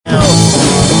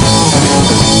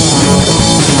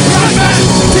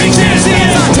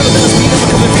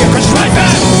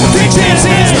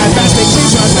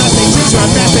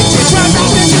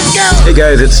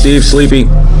guys, it's Steve Sleepy.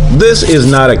 This is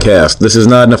not a cast. This is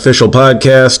not an official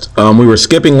podcast. We were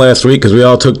skipping last week because we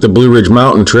all took the Blue Ridge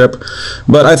Mountain trip,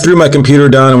 but I threw my computer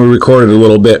down and we recorded a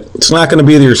little bit. It's not going to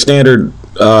be your standard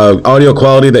audio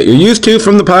quality that you're used to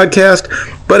from the podcast,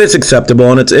 but it's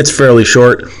acceptable and it's fairly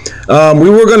short. We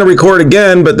were going to record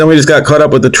again, but then we just got caught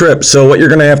up with the trip. So what you're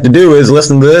going to have to do is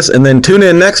listen to this and then tune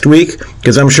in next week,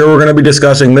 because I'm sure we're going to be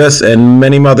discussing this and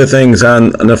many other things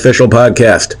on an official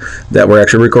podcast that we're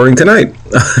actually recording tonight.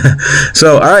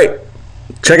 So, all right,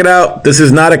 check it out. This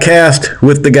is not a cast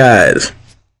with the guys.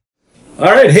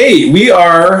 All right, hey, where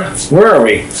are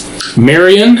we?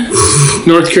 Marion,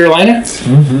 North Carolina.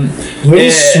 Mm-hmm.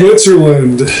 Little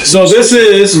Switzerland. So this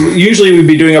is, usually we'd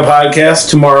be doing a podcast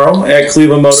tomorrow at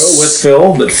Cleveland Moto with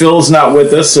Phil, but Phil's not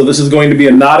with us, so this is going to be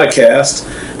a not a cast.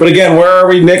 But again, where are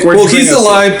we, Nick? Well, he's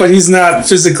alive, but he's not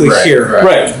physically here.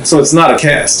 Right, so it's not a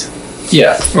cast.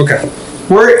 Yeah. Okay.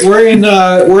 We're in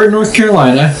North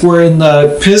Carolina. We're in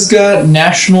the Pisgah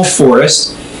National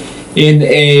Forest.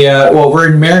 We're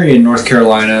in Marion, North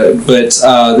Carolina, but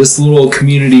this little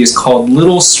community is called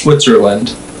Little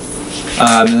Switzerland.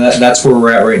 And that's where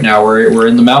we're at right now. We're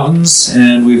in the mountains,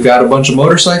 and we've got a bunch of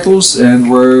motorcycles,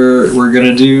 and we're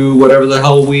gonna do whatever the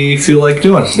hell we feel like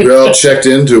doing. We all checked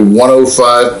into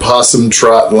 105 Possum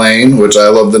Trot Lane, which I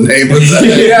love the name of that.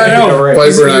 Yeah, I know. Right.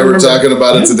 Piper and I were talking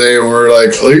about it today, and we're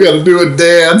like, well, you got to do a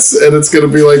dance, and it's going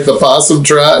to be like the Possum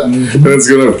Trot, and it's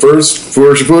going to first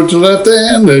you put your left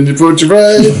hand, then you put your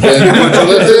right, then you put your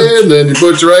left hand, then you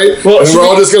put your right, and we're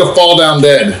all just going to fall down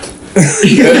dead.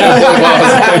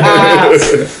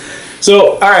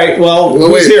 So, all right, well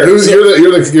who's wait, here?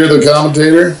 You're the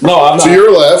commentator? No, I'm not. To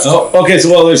your left. Oh, okay,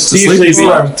 so there's Steve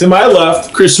Sleepy. To my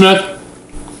left, Chris Smith.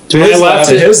 To his left,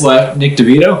 To his left, Nick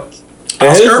DeVito. To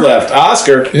his left,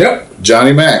 Oscar. Yep.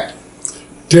 Johnny Mac.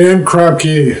 Dan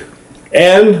Krabke.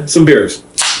 And some beers.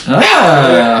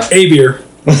 Ah. A beer.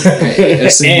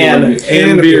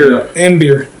 And beer. And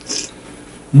beer.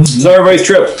 So everybody's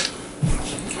trip.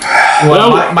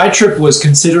 Well, my trip was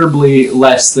considerably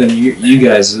less than you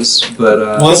guys's,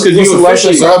 but that's because you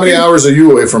officially. So how many hours are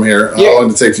you away from here? How long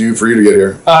did it take for you to get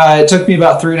here? it took me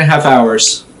about 3.5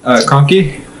 hours.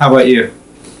 Cronky, how about you?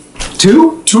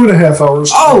 2.5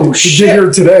 hours. Oh, to get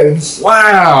here today.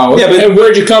 Wow. Yeah, but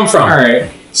where'd you come from? All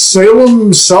right.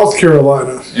 Salem, South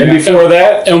Carolina. And before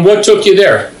that, and what took you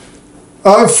there?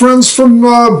 Friends from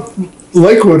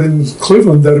Lakewood in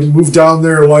Cleveland that had moved down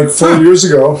there like 4 years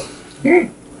ago.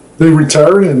 They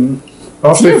retired and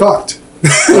off they fucked.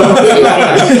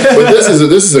 But this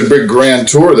is a big grand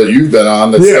tour that you've been on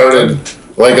that started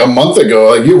like a month ago.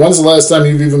 Like when's the last time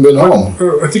you've even been home?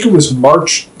 I think it was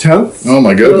March 10th. Oh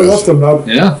my goodness! I'm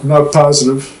not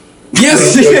positive.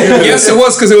 Yes, yes, it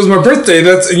was because it was my birthday.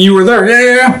 And you were there.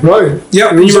 Yeah. Right. Yeah,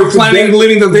 and you were planning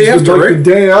leaving the day after, right? The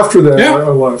day after that, Yeah. I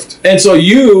left. And so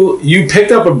you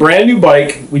picked up a brand new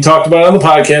bike. We talked about it on the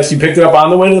podcast. You picked it up on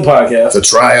the way to the podcast. The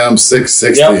Triumph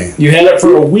 660. Yep. You had it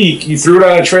for a week. You threw it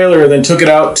on a trailer and then took it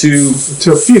out to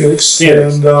Phoenix.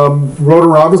 And rode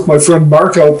around with my friend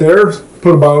Mark out there.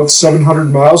 Put about 700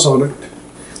 miles on it.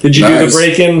 Did you do the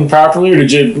break-in properly, or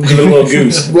did you give it a little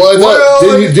goose? Well,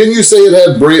 didn't you say it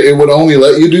had it would only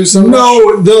let you do so much?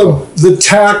 No, the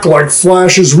tack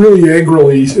flashes really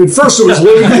angrily. At first it was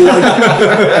literally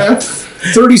like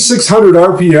 3,600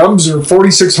 RPMs or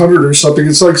 4,600 or something.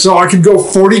 It's like, so I could go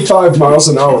 45 miles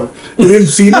an hour. And in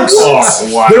Phoenix,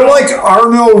 they're like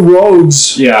Arno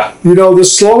roads. Yeah. You know, the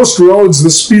slowest roads,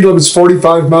 the speed limit's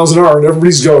 45 miles an hour, and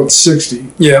everybody's going 60.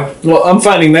 Yeah. Well, I'm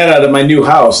finding that out at my new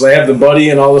house. I have the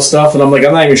Buddy and all this stuff, and I'm like,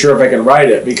 I'm not even sure if I can ride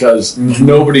it because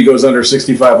nobody goes under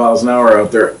 65 miles an hour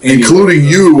out there. Including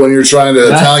you when you're trying to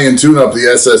Italian tune up the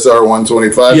SSR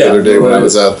 1125 the other day when I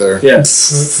was out there. Yeah.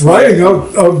 Riding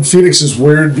out in Phoenix is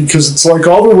weird because it's like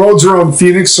all the roads around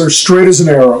Phoenix are straight as an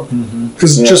arrow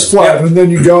because it's just flat. And then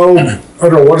you go, I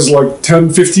don't know, what is it, like 10,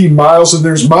 15 miles, and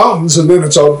there's mountains, and then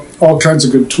it's all kinds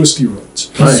of good twisty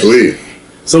roads. Nice. Sweet.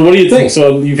 So what do you think?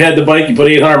 So you've had the bike, you put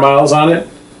 800 miles on it.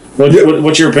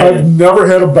 What's your opinion? I've never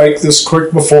had a bike this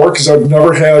quick before because I've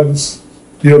never had,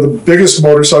 the biggest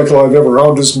motorcycle I've ever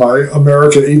owned is my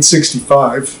America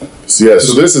 865. So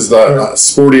this is the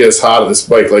sportiest, hottest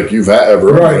bike like you've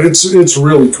ever owned. Right, it's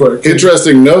really quick.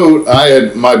 Interesting note, I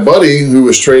had my buddy who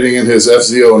was trading in his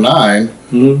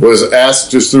FZ09 was asked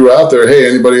just threw out there, hey,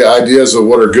 anybody ideas of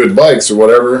what are good bikes or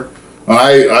whatever? And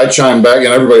I chimed back, and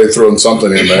everybody had thrown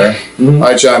something in there.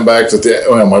 I chimed back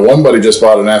that my one buddy just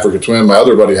bought an Africa Twin. My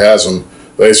other buddy has them.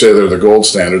 They say they're the gold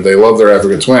standard. They love their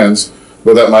Africa Twins.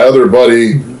 But that my other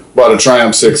buddy bought a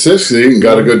Triumph 660 and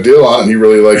got a good deal on it, and he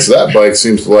really likes that bike,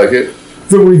 seems to like it.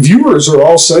 the reviewers are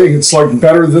all saying it's like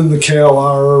better than the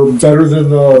KLR, better than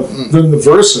the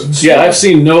Versons. Yeah, I've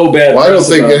seen no bad. Well, I don't press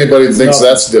think about it. anybody thinks No.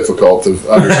 that's difficult to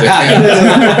understand.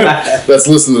 That's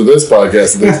listening to this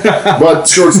podcast at least. But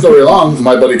short story long,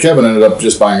 my buddy Kevin ended up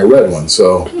just buying a red one.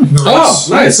 So Oh,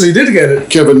 nice. So you did get it.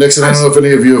 Kevin Nixon, I don't know if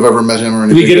any of you have ever met him or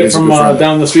anything. Did you get it He's a from good friend.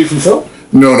 down the street from Phil?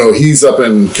 No, he's up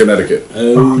in Connecticut.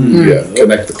 Yeah,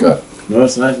 Connecticut. No,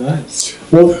 that's nice.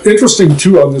 Well, interesting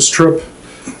too on this trip.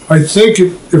 I think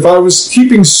if I was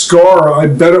keeping score, I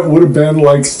bet it would have been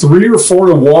like 3 or 4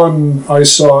 to 1. I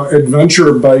saw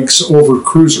adventure bikes over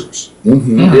cruisers.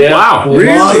 Yeah. Wow,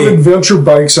 A lot of adventure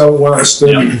bikes out west,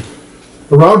 and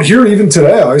around here even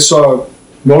today, I saw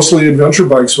mostly adventure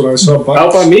bikes when I saw bikes.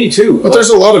 Out by me too. But there's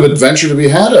a lot of adventure to be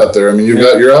had out there. I mean,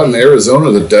 you're out in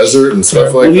Arizona, the desert and stuff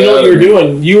like Well, you that. know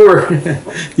what you were I mean, doing?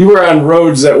 You were on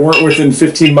roads that weren't within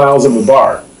 15 miles of a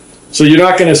bar. So you're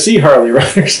not going to see Harley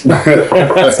riders.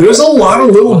 There's a lot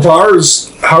of little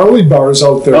bars, Harley bars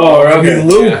out there. Oh, I okay. mean,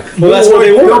 little, Well, that's where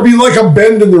they were. There'll be like a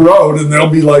bend in the road, and there'll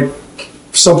be like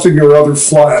something or other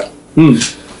flat.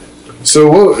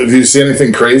 So, did you see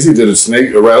anything crazy? Did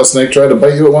a rattlesnake try to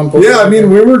bite you at one point? Yeah, I mean,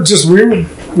 we were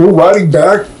riding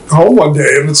back home one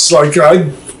day, and it's like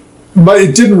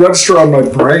it didn't register on my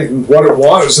brain what it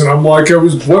was, and I'm like,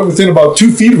 went within about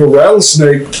 2 feet of a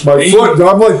rattlesnake, my foot, and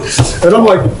I'm like this.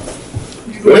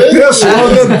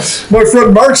 Well, then my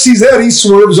friend Mark sees that, he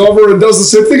swerves over and does the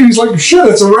same thing. He's like, shit,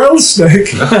 it's a rattlesnake.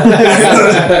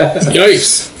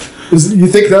 Yikes. You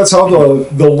think that's how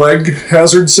the leg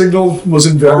hazard signal was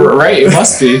invented? Right, it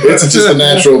must be. It's just a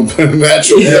natural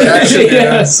reaction.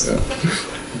 Yes.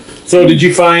 So did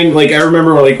you find, like, I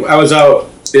remember, like, I was out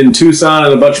in Tucson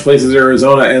and a bunch of places in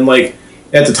Arizona, and, like,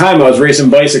 at the time I was racing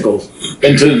bicycles.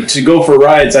 And to go for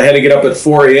rides, I had to get up at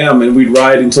 4 a.m. and we'd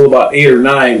ride until about 8 or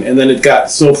 9, and then it got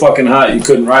so fucking hot you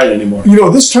couldn't ride anymore. You know,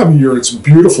 this time of year, it's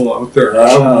beautiful out there.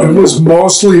 It was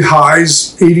mostly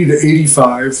highs, 80 to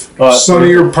 85.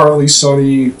 Sunny or partly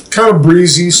sunny. Kind of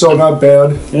breezy, so not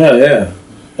bad. Yeah.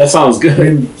 That sounds good. I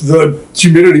mean, the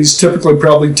humidity's typically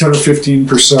probably 10 or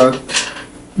 15%.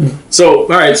 So, all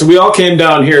right, so we all came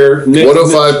down here. Nick,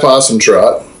 105 Possum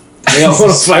Trot. Yeah,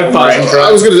 105 possum trot.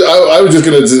 I was just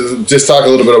gonna just talk a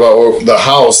little bit about the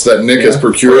house that Nick has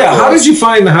procured. Yeah, for how us. did you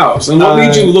find the house? And what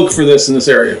made you look for this in this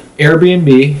area?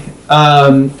 Airbnb.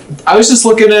 I was just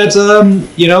looking at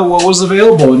what was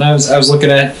available, and I was looking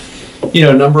at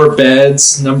number of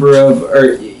beds,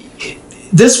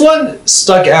 this one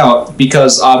stuck out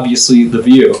because obviously the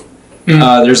view.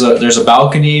 There's a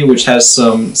balcony which has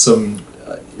some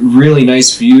really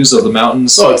nice views of the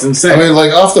mountains. Oh, it's insane. I mean,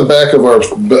 like off the back of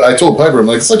I told Piper, I'm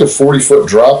like, it's like a 40-foot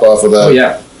drop off of that. Oh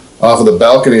yeah. Off of the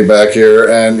balcony back here,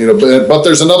 and but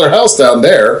there's another house down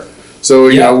there. So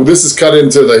this is cut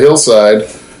into the hillside.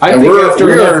 I think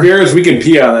after enough beers, we can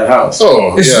pee on that house.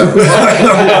 Oh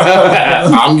yeah,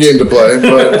 I'm game to play,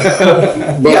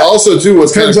 but also too,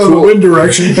 what's kind of Depends on the cool. wind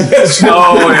direction.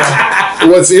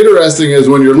 What's interesting is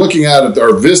when you're looking at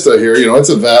our vista here. It's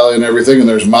a valley and everything, and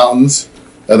there's mountains,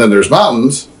 and then there's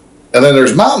mountains. And then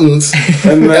there's mountains,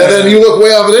 and then you look way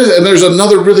off of this, and there's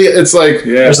another really. It's like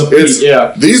There's a it's,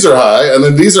 these are high, and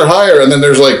then these are higher, and then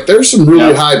there's some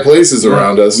really high places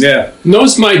around us. Yeah.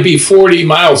 Those might be 40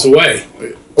 miles away.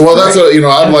 Well, that's what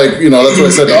I'm like. That's what I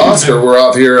said to Oscar. We're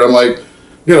out here, and I'm like,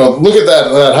 look at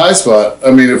that high spot.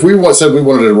 I mean, if we said we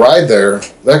wanted to ride there,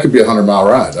 that could be a 100-mile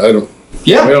ride. I don't.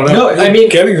 Yeah, We don't know. no, I mean,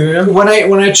 Getting there. when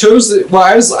I chose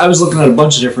I was looking at a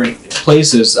bunch of different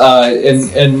places,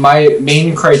 and my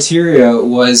main criteria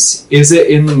was, is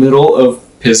it in the middle of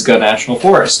Pisgah National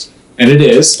Forest? And it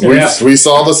is. We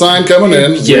saw the sign coming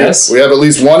in. Yes. We have at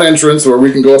least one entrance where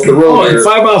we can go up the road Oh, here and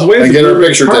 5 miles away and from get our Blue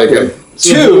Ridge picture Parkway. taken.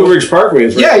 So Two. Blue Ridge Parkway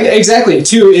is right. Yeah, exactly.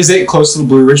 2, is it close to the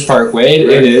Blue Ridge Parkway?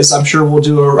 It is. I'm sure we'll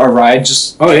do a ride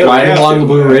just riding along the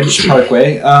Blue Ridge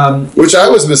Parkway. Which I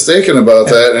was mistaken about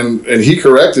that, and he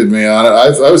corrected me on it.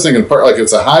 I was thinking like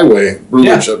it's a highway, Blue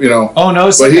Ridge, Oh no,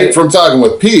 it's But like from talking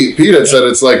with Pete had said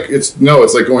it's like it's going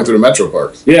through the metro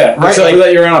parks. Yeah, Right, except like-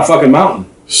 that you're on a fucking mountain.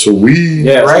 Sweet.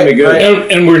 Yeah, it's Right, gonna be good.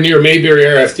 right. And we're near Mayberry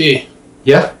RFD.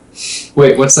 yeah.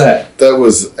 Wait, what's that? That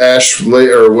was Ashley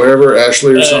or wherever,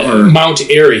 Ashley or something, or Mount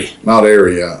Airy. Mount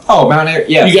Airy, yeah. Oh, Mount Airy.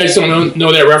 Yeah, You guys don't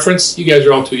know that reference? You guys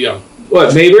are all too young.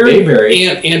 What, Mayberry? Mayberry.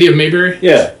 Andy of Mayberry?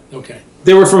 Yeah. Okay.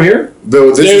 They were from here? Though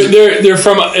this is, They're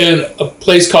from a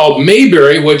place called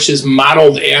Mayberry, which is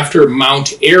modeled after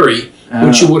Mount Airy,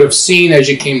 which you would have seen as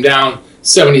you came down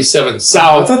 77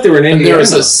 South. I thought they were in And there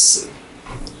Indiana. was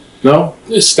No?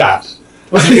 stop.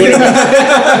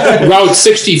 Route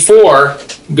 64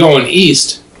 going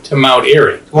east to Mount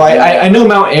Airy. Well, I know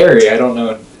Mount Airy. I don't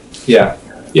know. Yeah,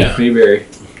 Yeah. Mayberry.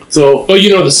 So, Well, you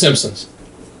know The Simpsons.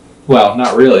 Well,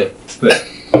 not really, but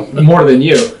more than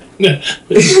you.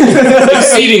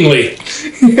 Exceedingly.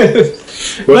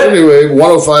 But anyway,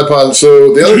 105 pounds.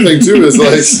 So the other thing too is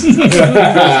like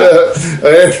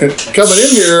coming in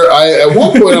here. At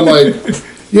one point I'm like,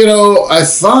 I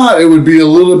thought it would be a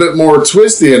little bit more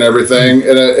twisty and everything,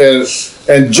 and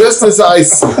just as I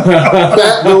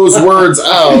spat those words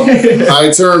out,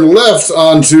 I turned left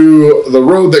onto the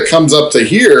road that comes up to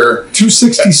here,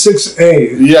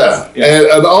 266A. Yeah.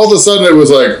 And all of a sudden it was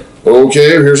like,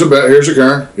 okay, here's a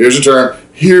turn, here's a turn.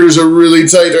 Here's a really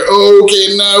tight turn.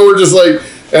 Okay, now we're just like,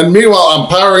 and meanwhile I'm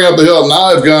powering up the hill. Now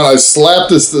I've slapped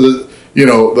the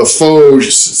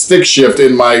faux stick shift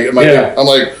in my Yeah. I'm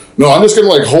like, no, I'm just gonna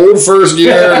like hold first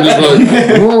gear and just like.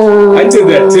 I did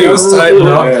that too. It was tight.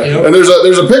 Yeah. And there's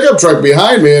a pickup truck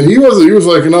behind me, and he was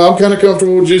like, I'm kind of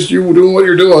comfortable with just you doing what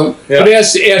you're doing. Yeah. But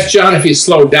ask John if he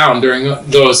slowed down during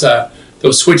those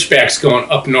switchbacks going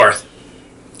up north.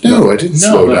 No, I didn't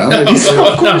slow down. Of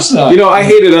course not. I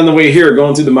hated on the way here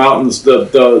going through the mountains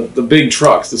the big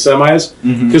trucks, the semis,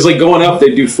 because like going up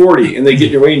they do 40 and they get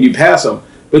in your way and you pass them.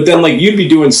 But then like you'd be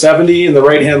doing 70 in the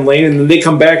right hand lane and then they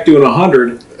come back doing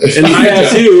 100 and you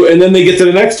pass you and then they get to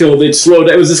the next hill they'd slow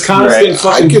down. It was this constant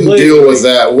fucking I can play. deal with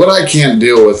that. What I can't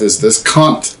deal with is this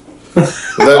cunt that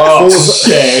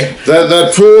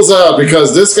pulls out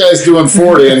because this guy's doing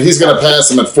 40 and he's going to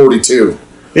pass him at 42.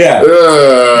 Yeah.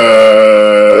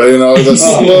 The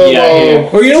slow. Yeah.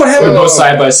 Or you know what happened? Both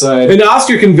side by side. And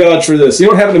Oscar can vouch for this. You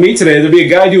know what happened to me today? There'd be a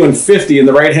guy doing 50 in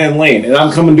the right-hand lane, and I'm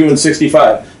coming doing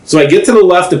 65. So I get to the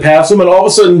left to pass him, and all of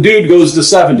a sudden, dude goes to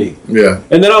 70. Yeah.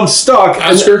 And then I'm stuck.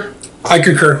 Oscar? I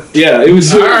concur. Yeah, it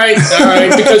was... All right,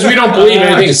 because we don't believe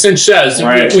anything Cinch says.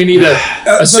 Right. We need a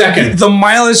second. The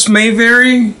mileage may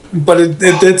vary, but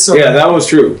it's Yeah, that was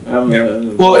true. Well,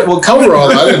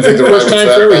 Overall, I didn't think the ride was time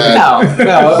that for bad. no. But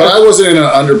I wasn't in an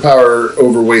underpowered,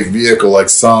 overweight vehicle like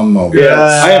some.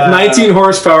 Yeah. I have 19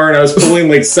 horsepower, and I was pulling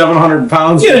like 700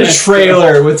 pounds. He had a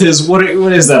trailer with his, what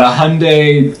is that, a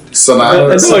Hyundai? Sonata.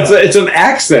 No, it's an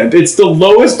accent. It's the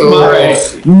lowest model.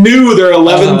 New, they're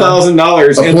 $11,000. A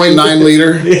 0.9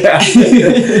 liter. Yeah,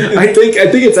 I think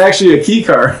it's actually a key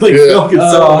car. Like Phil can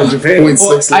sell them in Japan.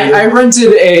 0.6 I liter.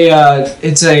 rented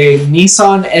it's a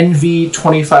Nissan NV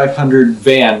 2500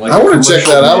 van. Like I want to check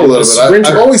that out a little bit.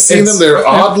 I've always seen them. They're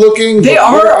odd looking. They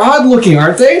are odd looking,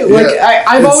 aren't they? Like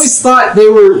I've always thought they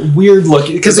were weird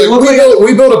looking because they look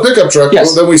we built a pickup truck.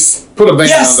 Yes. Then we put a van.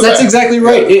 Yes, on the that's back. exactly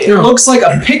right. It looks like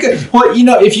a pickup. Well,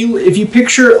 if you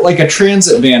picture like a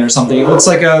transit van or something, it looks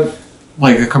like a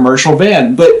commercial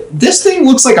van. But this thing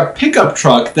looks like a pickup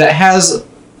truck that has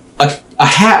a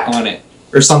hat on it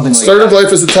or something like that. Started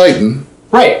life as a Titan.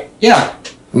 Right. Yeah.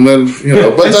 And then,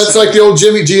 but that's like the old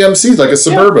Jimmy GMC, like a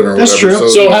Suburban or that's whatever. true.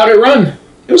 So how'd it run?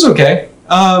 It was okay.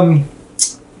 Tuned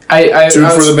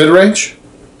for the mid-range?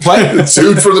 What?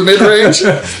 Tuned for the mid-range?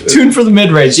 Tuned for the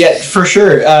mid-range, yeah, for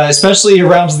sure. Especially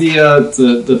around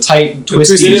the tight,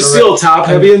 twisty. Did it feel top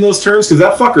heavy in those turns? Because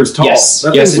that fucker's tall. Yes,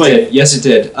 That yes, thing's it like, did. Yes, it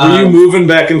did. Were you moving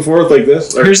back and forth like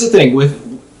this? Or? Here's the thing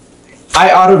I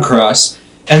autocross,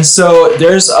 and so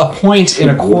there's a point in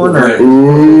a corner.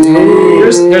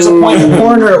 There's a point in the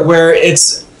corner where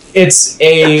it's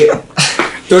a.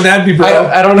 Don't have to be proud.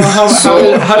 I don't know how to I'm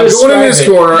going in describe this it.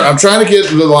 corner, I'm trying to get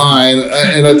to the line,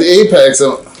 and at the apex,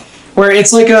 Where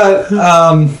it's like a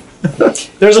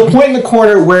there's a point in the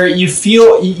corner where you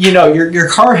feel your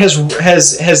car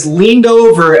has leaned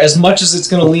over as much as it's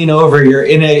going to lean over. You're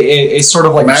in a sort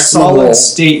of like maximum solid roll.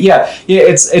 state. Yeah.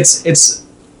 It's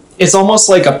almost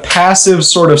like a passive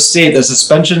sort of state. The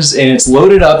suspension's and it's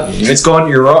loaded up. It's going.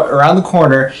 You're around the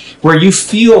corner where you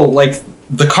feel like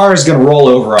the car is going to roll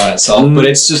over on itself, but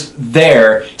it's just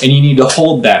there, and you need to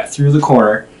hold that through the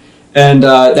corner. And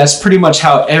that's pretty much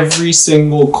how every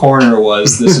single corner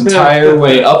was this entire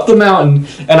way up the mountain.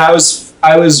 And I was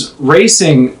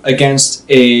racing against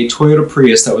a Toyota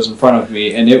Prius that was in front of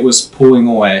me, and it was pulling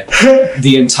away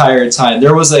the entire time.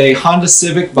 There was a Honda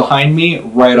Civic behind me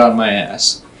right on my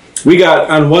ass. We got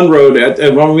on one road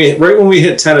when we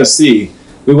hit Tennessee.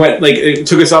 We went it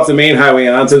took us off the main highway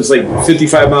and onto this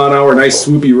 55-mile-an-hour nice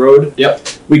swoopy road. Yep.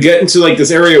 We get into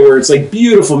this area where it's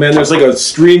beautiful, man. There's a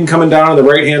stream coming down on the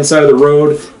right-hand side of the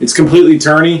road. It's completely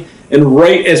turny, and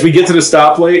right as we get to the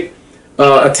stoplight,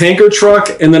 a tanker truck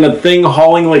and then a thing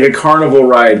hauling like a carnival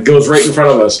ride goes right in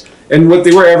front of us. And what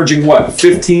they were averaging,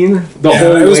 15 the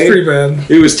whole way? It was pretty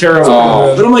bad. It was terrible.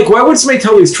 But I'm why would somebody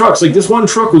tell these trucks? This one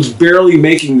truck was barely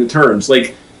making the turns.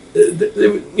 You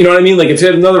know what I mean? If you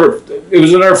had another it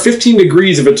was another 15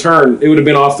 degrees of a turn, it would have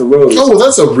been off the road. Oh, well,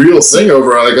 that's a real thing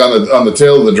over like on the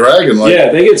tail of the Dragon. Like, yeah,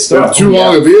 they get stuck. too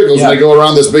long of vehicles, and they go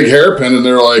around this big hairpin, and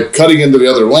they're like cutting into the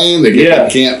other lane. They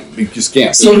just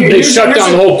can't. So they shut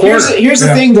down the whole corner. Here's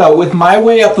the thing, though. With my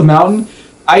way up the mountain,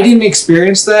 I didn't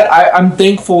experience that. I'm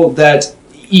thankful that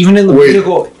even in the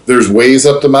vehicle, there's ways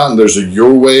up the mountain. There's a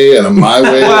your way and a my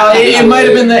way. Well, it might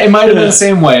have been the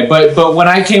same way. But when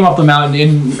I came up the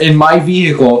mountain in my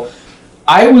vehicle,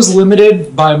 I was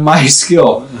limited by my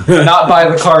skill, not by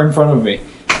the car in front of me,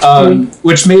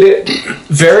 which made it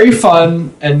very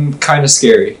fun and kind of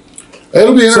scary.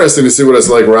 It'll be interesting to see what it's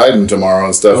like riding tomorrow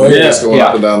and stuff. Just going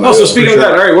up and down the hill. So hill. speaking of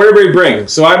that, all right, what did everybody bring?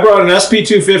 So I brought an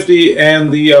SP250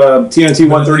 and the TNT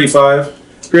 135.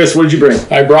 Chris, what did you bring?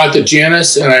 I brought the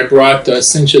Janus and I brought the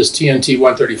Cinch's TNT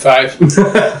 135.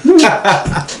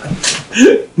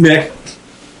 Nick?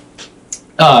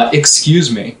 Excuse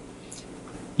me.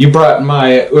 You brought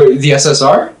the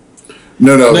SSR?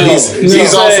 No.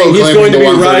 He's also going to be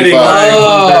riding.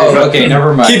 Oh, okay,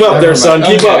 never mind. Keep up there, son.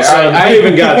 Keep up, son. I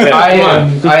even got that.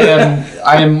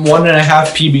 I am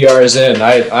 1.5 PBRs in.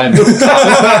 I'm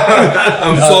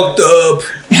fucked up.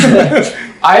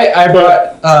 I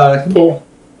brought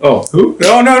Oh, who?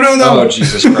 No. Oh,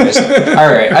 Jesus Christ!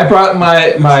 All right, I brought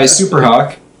my Super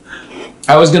Hawk.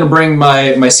 I was gonna bring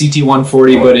my CT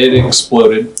 140, but it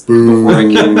exploded before I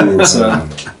came. So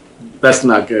that's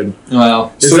not good.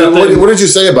 Well, so what did you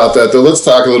say about that, though? Let's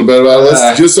talk a little bit about it.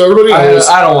 Let's just so everybody knows.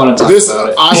 I don't want to talk about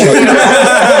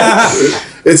it.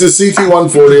 It's a CT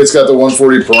 140. It's got the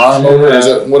 140 Piranha motor. Is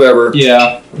it whatever?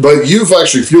 Yeah. But you've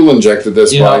actually fuel injected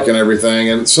this bike and everything,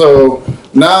 and so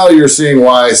now you're seeing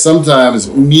why sometimes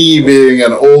me being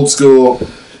an old school,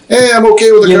 hey, I'm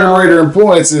okay with the carburetor and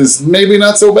points is maybe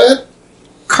not so bad.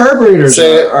 Carburetors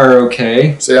are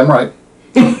okay. Say I'm right.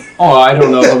 Oh, I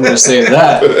don't know if I'm going to say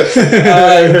that.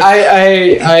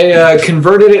 I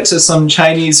converted it to some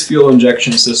Chinese fuel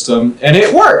injection system, and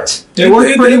it worked. It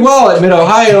worked pretty well at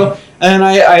Mid-Ohio, and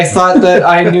I thought that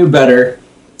I knew better.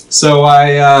 So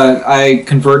I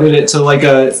converted it to like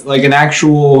an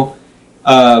actual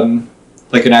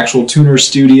tuner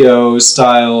studio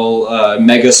style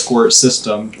Mega Squirt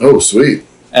system. Oh, sweet!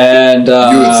 And you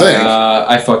would think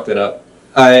I fucked it up.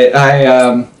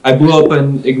 I blew up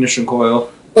an ignition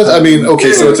coil. But I mean,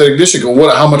 okay, so it's an ignition coil.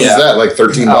 How much is that? Like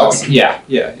 $13? Yeah.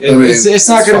 It's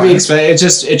not going to be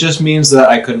expensive. It just means that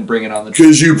I couldn't bring it on the trip.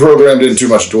 Because you programmed in too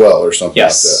much dwell or something like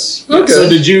that. Okay. So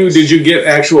did you get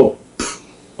actual?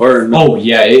 Or no? Oh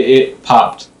yeah, it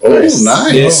popped. Oh,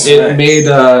 nice.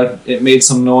 It made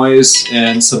some noise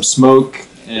and some smoke.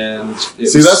 And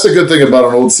that's the good thing about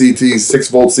an old CT,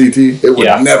 6-volt CT. It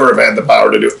would never have had the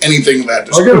power to do anything that.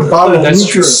 I got a bottle of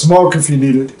smoke if you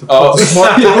need it. Put the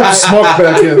smoke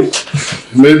back in.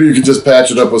 Maybe you could just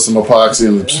patch it up with some epoxy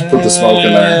and put the smoke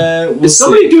in there. Is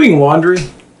somebody doing laundry?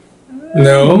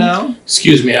 No.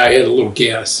 Excuse me, I had a little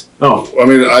gas. Oh, I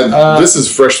mean, this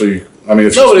is freshly. I mean,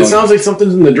 it sounds like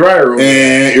something's in the dryer room.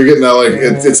 And you're getting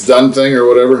that it's done thing or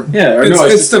whatever. Yeah,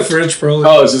 it's the fridge, probably.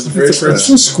 Oh, it's just the fridge. It's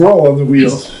a squirrel on the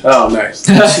wheel. Oh, nice.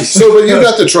 So, but you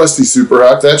got the trusty Super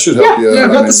Hawk. That should help you. Yeah, I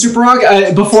got the Super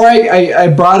Hawk. Before I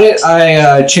brought it,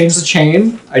 I changed the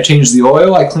chain. I changed the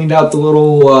oil. I cleaned out the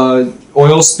little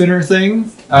oil spinner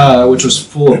thing, which was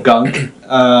full of gunk.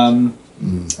 I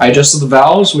adjusted the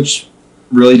valves, which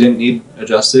really didn't need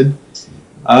adjusted.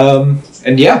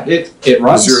 And yeah, it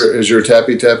runs. Is your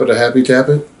tappy tap it a happy tap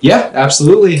it? Yeah,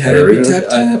 absolutely.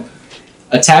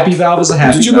 A tappy valve is a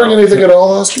happy valve. Did you bring anything at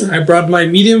all, Oscar? I brought my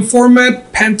medium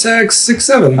format Pentax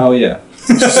 6.7. Oh yeah.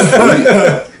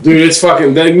 Dude, it's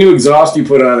fucking that new exhaust you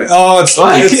put on it. Oh, it's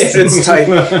tight. It's tight.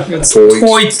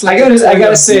 I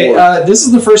gotta say, this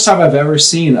is the first time I've ever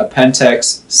seen a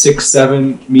Pentax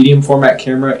 6.7 medium format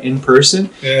camera in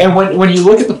person. Yeah. And when you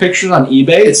look at the pictures on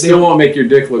eBay, it still won't make your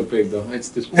dick look big though. It's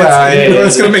just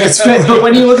it's gonna make it small. But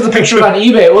when you look at the pictures on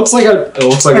eBay, it looks like an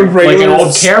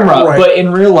old camera. Right. But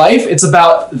in real life, it's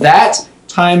about that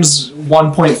times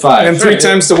 1.5 and 3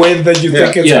 times the way that you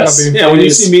think it's gonna be. Yeah, when you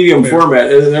see medium format,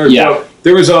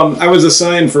 there was I was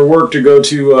assigned for work to go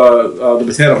to the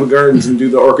Botanical Gardens and do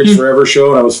the Orchids Forever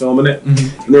show, and I was filming it.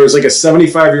 Mm-hmm. And there was like a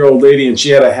 75-year-old lady, and she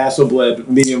had a Hasselblad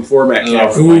medium format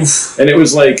camera. And it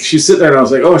was like she's sitting there, and I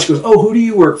was like, oh, she goes, oh, who do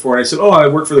you work for? And I said, oh, I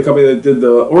work for the company that did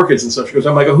the orchids and stuff. She goes,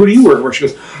 I'm like, oh, who do you work for? She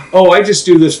goes, oh, I just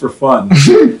do this for fun.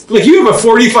 Like, you have a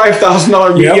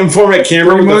 $45,000 medium format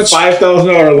camera with a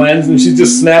 $5,000 lens, and she's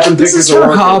just snapping pictures of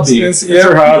orchids. Hobby. It's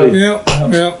her hobby.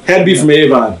 Yeah. Had to be from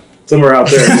Avon. somewhere out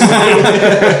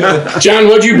there. John,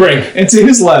 what'd you bring? And to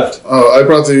his left. I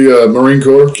brought the Marine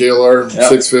Corps KLR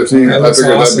 650. That I looks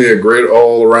figured awesome. that'd be a great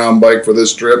all-around bike for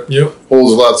this trip. Yep.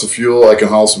 Holds lots of fuel. I can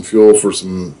haul some fuel for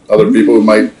some other people who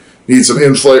might need some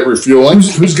in-flight refueling.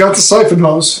 Who's got the siphon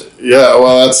hose? Yeah,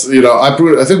 well, that's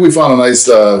I think we found a nice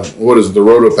what is it, the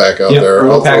Roto Pack out there.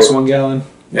 Roto Pack's 1 gallon.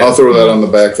 I'll throw that on the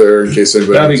back there in case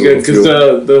anybody. That'd be needs a good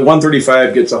little because fuel. the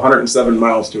 135 gets 107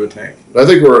 miles to a tank. I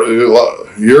think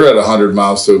you're at 100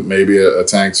 miles to maybe a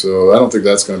tank, so I don't think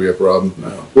that's going to be a problem. No.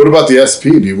 What about the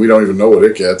SP? We don't even know what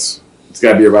it gets. It's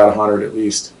got to be about 100 at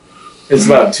least. It's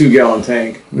about a 2-gallon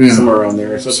tank, somewhere around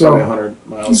there. So it's probably 100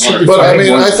 miles. But I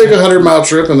mean, I think a 100-mile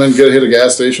trip and then hit a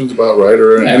gas station's about right.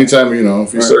 Or anytime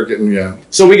if you start getting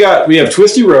So we have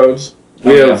twisty roads.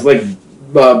 We have like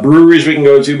breweries we can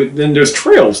go to, but then there's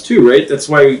trails too, right? That's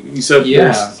why you said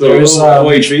there's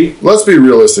OHV. Let's be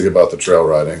realistic about the trail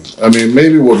riding. I mean,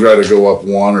 maybe we'll try to go up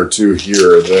 1 or 2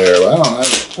 here or there. I don't know.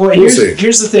 Well, We'll see.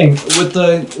 here's the thing with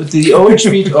the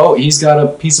OHV. Oh, he's got a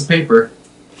piece of paper.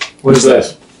 What is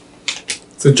that?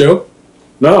 It's a joke.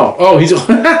 No. Oh, he's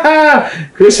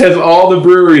Chris has all the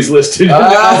breweries listed in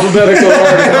alphabetical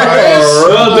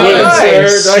order.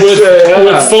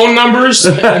 With phone numbers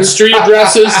and street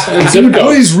addresses and zip codes.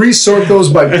 Please resort those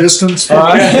by distance.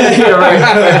 Yeah,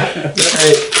 right.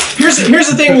 Here's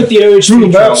the thing with the OHV Google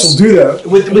Maps will trails. do that.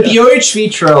 With the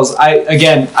OHV trails,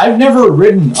 I've never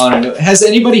ridden on it. Has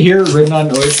anybody here ridden on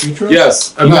OHV trails?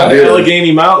 Yes, I've got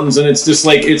Allegheny Mountains, and it's just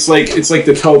like it's like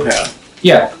the towpath.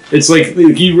 Yeah. It's like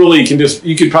you really can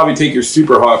you could probably take your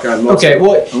Super Hawk on most. Okay.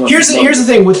 Well, here's the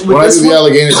thing with When I this did the one.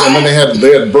 Alleghenies, and then they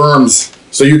had berms,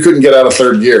 so you couldn't get out of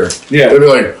third gear. Yeah. They'd be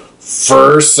like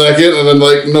first, second, and then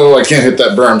like, no, I can't hit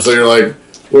that berm. So you're like,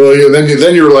 well,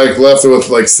 then you're like left with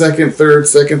like second, third,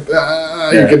 second.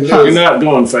 You're not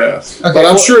going fast. But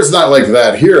I'm sure it's not like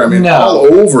that here. I mean, all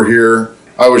over here,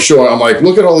 I was showing. I'm like,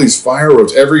 look at all these fire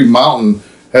roads. Every mountain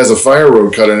has a fire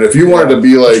road cut in it. If you wanted to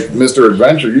be like Mr.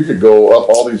 Adventure, you could go up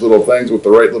all these little things with the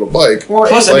right little bike.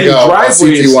 Plus, like a driveways,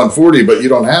 CT140, but you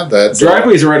don't have that. So.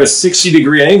 Driveways are at a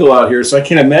 60-degree angle out here, so I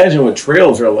can't imagine what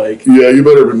trails are like. Yeah, you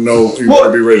better know. You better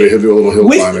be ready to do a little hill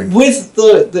climbing. With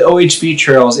the OHV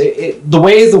trails, the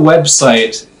way the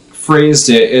website phrased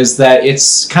it is that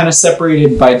it's kind of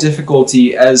separated by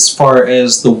difficulty as far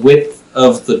as the width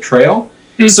of the trail.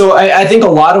 So I think a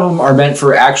lot of them are meant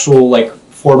for actual like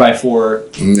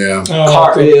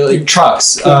 4x4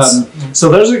 trucks. So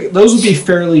those would be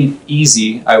fairly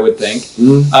easy, I would think.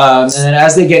 And then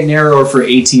as they get narrower for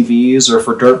ATVs or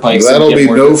for dirt bikes, that'll be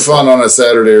no fun on a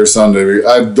Saturday or Sunday.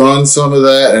 I've done some of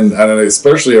that, and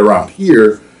especially around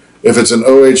here, if it's an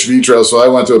OHV trail. So I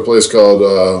went to a place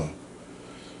called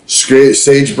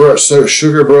Sagebrush,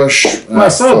 Sugar Brush. I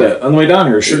saw that on the way down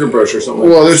here, Sugar Brush or something.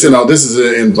 Well, this is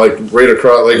in like right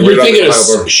across, like You're right thinking on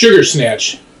of the Sugar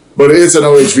Snatch. But it's an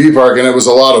OHV park, and it was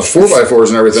a lot of 4x4s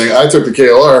and everything. I took the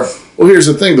KLR. Well, here's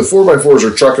the thing: the 4x4s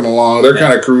are trucking along. They're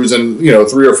kind of cruising,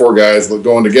 3 or 4 guys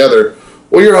going together.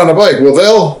 Well, you're on a bike.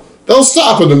 Well, they'll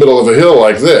stop in the middle of a hill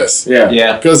like this.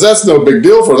 Yeah. Because that's no big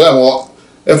deal for them. Well,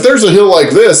 if there's a hill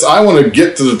like this, I want to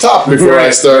get to the top before I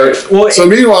start. Well, so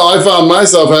meanwhile, I found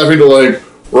myself having to like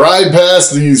ride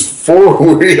past these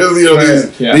four-wheel,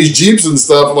 these Jeeps and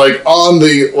stuff, like on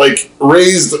the like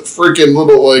raised freaking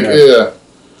little like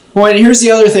Well, and here's the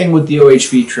other thing with the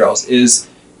OHV trails is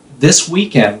this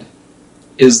weekend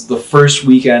is the first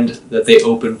weekend that they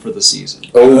open for the season.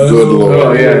 Oh, good Lord.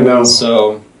 Oh, yeah, no.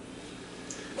 So,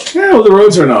 yeah, well, the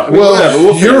roads are not. I mean, Well,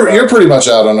 whatever, you're pretty much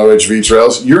out on OHV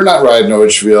trails. You're not riding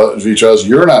OHV trails.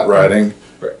 You're not riding.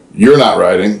 You're not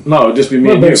riding. No, it'd just be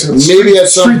me and you. Maybe at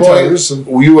some point,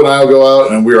 you and I will go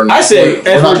out and we are not. I say,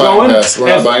 as we're buying going, a pass. We're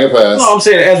not buying a pass. No, I'm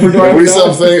saying as we're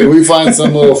driving. We find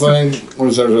some little thing.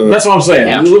 That's what I'm saying.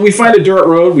 Yeah. We find a dirt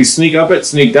road, we sneak up it,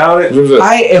 sneak down it.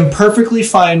 I am perfectly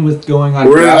fine with going on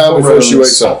We're in and out gravel before roads she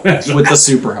wakes up. with the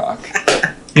Super Hawk.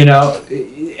 And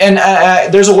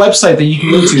there's a website that you can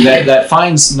go to that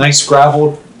finds nice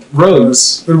gravel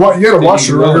roads. And you got to watch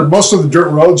you the can road. run. Most of the dirt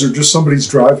roads are just somebody's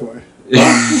driveway.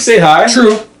 Say hi.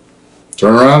 True.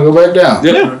 Turn around, go back down.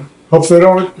 Yeah. Hope they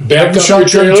don't Back the up your shotgun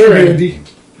trailer. too and- handy.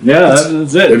 Yeah,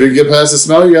 that's it. If you get past the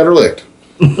smell, you got her licked.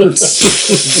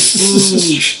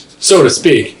 So to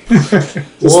speak.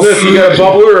 Smith, you got a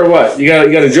bubbler or what? You got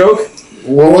a joke?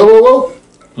 Whoa.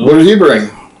 What did he bring?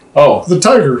 Oh, The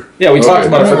tiger. yeah, we talked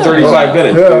about it for 35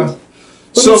 minutes. Yeah.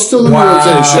 So still in the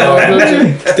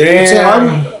rotation.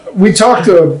 So we talked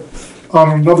to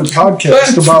on another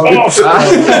podcast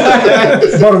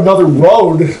about another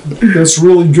road that's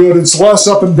really good. It's less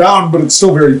up and down, but it's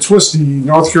still very twisty.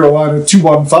 North Carolina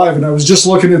 215, and I was just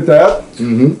looking at that.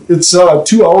 Mm-hmm. It's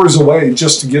 2 hours away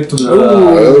just to get to the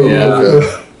road.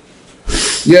 Okay.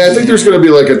 Yeah, I think there's going to be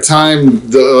like a time,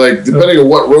 depending on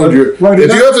what road you're. Right,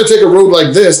 if you have to take a road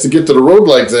like this to get to the road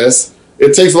like this,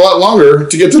 it takes a lot longer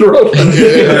to get to the road.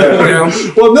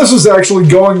 Well, this is actually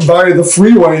going by the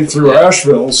freeway through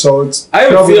Asheville, so it's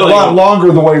probably a lot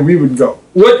longer the way we would go.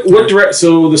 What direct?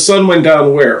 So the sun went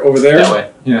down where? Over there? That way.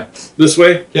 Yeah. This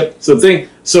way? Yep.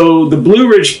 So the Blue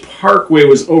Ridge Parkway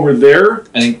was over there.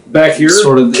 I think back here.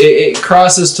 Sort of. It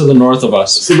crosses to the north of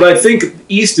us. So, but I think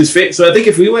east is. So I think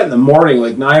if we went in the morning,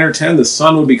 like 9 or 10, the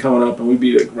sun would be coming up, and we'd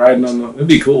be like riding on the. It'd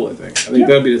be cool. I think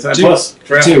that'd be the time. Plus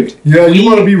traffic. You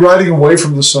want to be riding away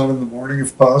from the sun in the morning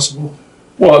if possible.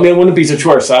 Well, I mean, wouldn't it be to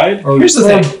our side? Here's the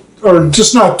thing. Or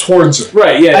just not towards it.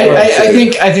 Right. Yeah.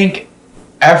 I think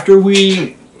after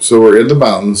we. So we're in the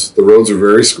mountains. The roads are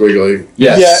very squiggly.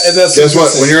 Yes. Yeah, and that's guess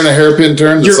what? When you're in a hairpin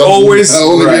turn, you're always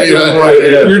right.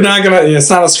 You're not gonna. It's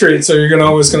not a straight, so you're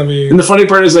always gonna be. And the funny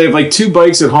part is, I have like 2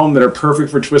 bikes at home that are perfect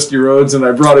for twisty roads, and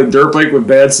I brought a dirt bike with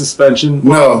bad suspension.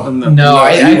 No,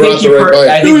 I think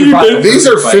you brought. These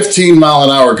are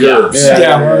 15-mile-an-hour curves.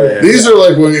 Yeah. These are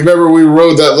like when you remember we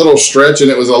rode that little stretch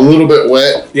and it was a little bit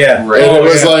wet. Yeah, right. And it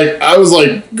was like I was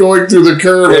like going through the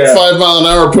curve at 5 mile an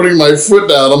hour, putting my foot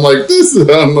down. I'm like, this is.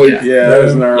 I'm like,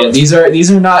 these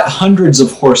are not hundreds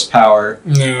of horsepower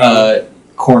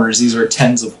corners. These are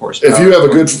tens of horsepower. If you have a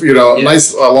good,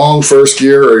 nice long first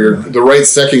gear or the right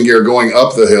second gear going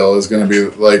up the hill is going to be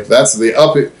like that's the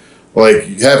up.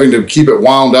 Like having to keep it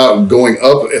wound out and going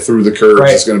up through the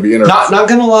curves is going to be interesting. Not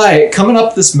gonna lie, coming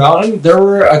up this mountain, there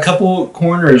were a couple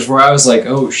corners where I was like,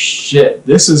 "Oh shit,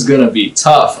 this is gonna be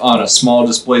tough on a small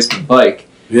displacement bike."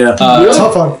 Yeah,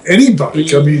 tough on any bike.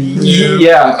 I mean,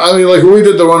 I mean, like when we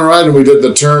did the one ride and we did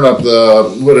the turn up the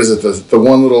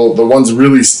one's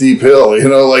really steep hill.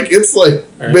 Like it's like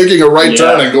making a right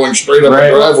turn and going straight up the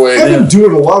driveway. I've been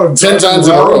doing a lot of 10 times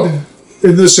in a row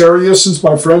in this area since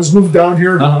my friends moved down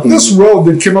here. This road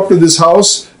that came up to this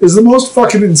house is the most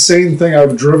fucking insane thing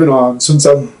I've driven on since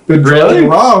I've been driving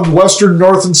around Western,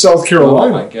 North, and South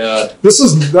Carolina. Oh my god!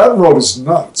 That road is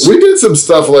nuts. We did some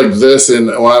stuff like this when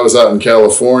I was out in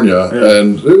California,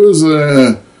 and it was,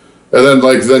 and then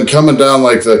coming down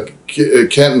like the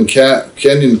Kenyon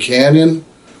Canyon,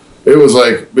 it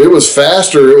was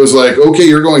faster. It was like, okay,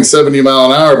 you're going 70 mile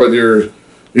an hour, but you're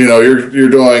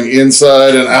doing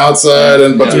inside and outside,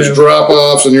 but there's drop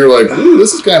offs, and you're like, ooh,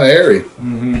 this is kind of hairy.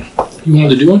 Mm-hmm. You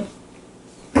want to do one?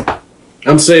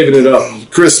 I'm saving it up.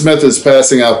 Chris Smith is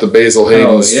passing out the Basil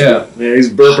Hayden's. Yeah, he's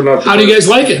burping up. How do you guys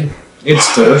like it?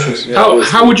 It's delicious.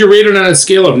 How would you rate it on a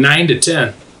scale of 9 to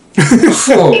 10?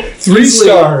 3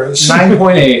 stars.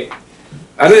 9.8.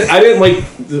 I didn't like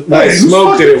when I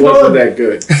smoked it. It wasn't that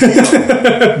good.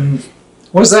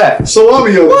 What's that?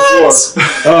 Salami on the floor.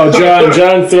 Oh,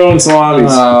 John throwing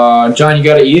salamis. John, you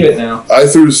got to eat it now. I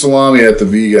threw salami at the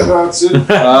vegan. That's it.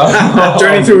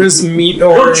 Johnny threw his meat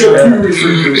over.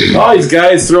 All these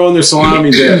guys throwing their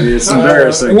salamis at me. It's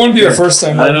embarrassing. It won't be the first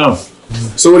time. I know.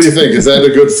 So what do you think? Is that a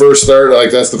good first start?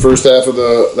 Like that's the first half of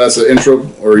that's the intro,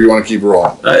 or you want to keep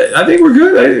rolling? I think we're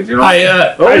good.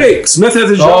 Smith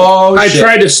has a job. I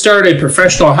tried to start a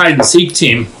professional hide and seek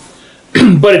team,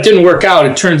 but it didn't work out.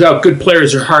 It turns out good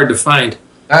players are hard to find.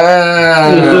 Okay.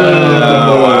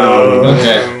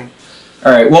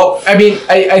 All right. Well, I mean,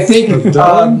 I think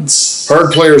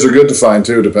hard players are good to find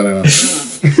too, depending on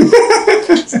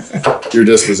your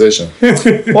disposition.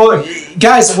 Well,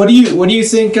 guys, what do you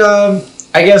think?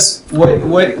 I guess what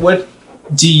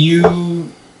do you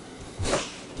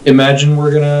imagine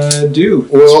we're gonna do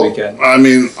this weekend? I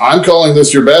mean, I'm calling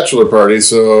this your bachelor party,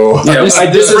 so this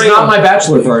is not my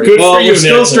bachelor party. Good for you, we're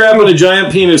still strapping a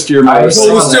giant penis to your mouth.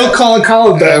 Well, we're still calling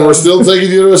college, and we're still taking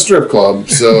you to a strip club.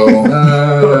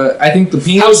 So I think the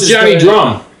penis. How's Johnny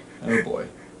Drum? Oh boy,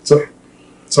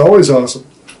 it's always awesome.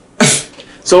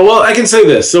 So, well, I can say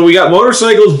this. So we got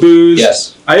motorcycles, booze.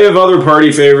 Yes. I have other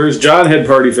party favors. John had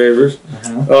party favors.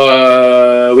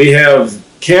 We have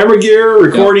camera gear,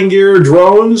 recording gear,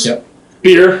 drones. Yep.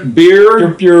 Beer.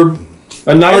 Your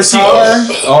a nice car.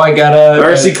 Oh, I got a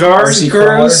RC car.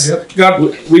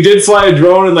 Yep. We did fly a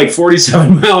drone in like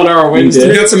 47 mile an hour winds.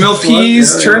 We got some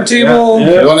LPs, turntable.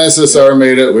 Yeah. One SSR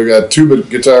made it. We got 2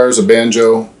 guitars, a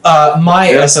banjo.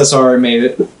 My SSR made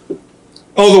it.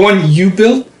 Oh, the one you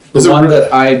built? The one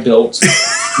that I built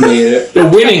made it. The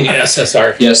winning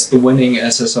SSR. Yes, the winning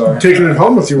SSR. Taking it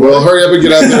home with you. Well, hurry up and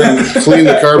get out there and clean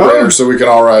the carburetor so we can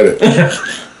all ride it.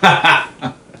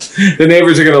 The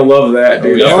neighbors are gonna love that,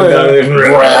 dude. Up and down there.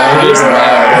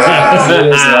 It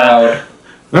is loud.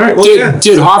 All right. Well,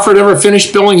 Did Hofford ever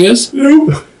finish billing his? I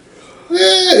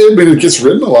mean, it gets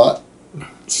ridden a lot.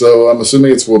 So I'm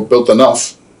assuming it's built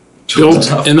enough.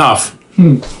 Built enough.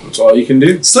 that's all you can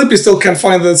do. Sleepy still can't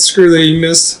find the screw that he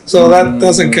missed, so that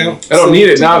doesn't count. I don't need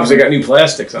it now because I got new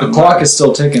plastics on. The clock is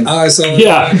still ticking. So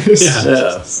Yeah.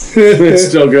 It's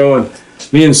still going.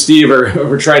 Me and Steve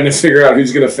are trying to figure out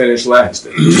who's gonna finish last.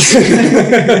 And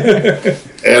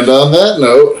on that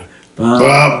note,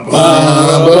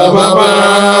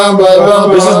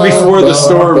 This is before the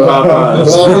storm, Papa.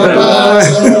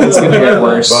 It's gonna get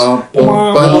worse. Okay,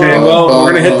 well,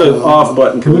 we're gonna hit the off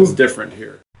button because it's different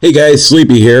here. Hey guys,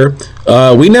 Sleepy here.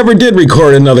 We never did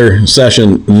record another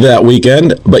session that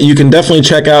weekend, but you can definitely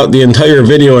check out the entire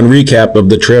video and recap of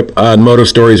the trip on Moto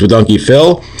Stories with Unky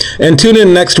Phil. And tune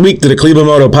in next week to the Kleba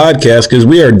Moto podcast because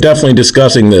we are definitely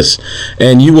discussing this.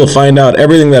 And you will find out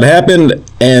everything that happened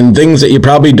and things that you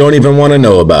probably don't even want to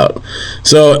know about.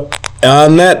 So,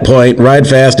 on that point, ride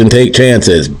fast and take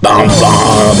chances. Bum,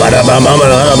 bum, ba-da-bum, bum,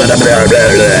 blah, blah, blah, blah,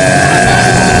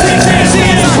 blah.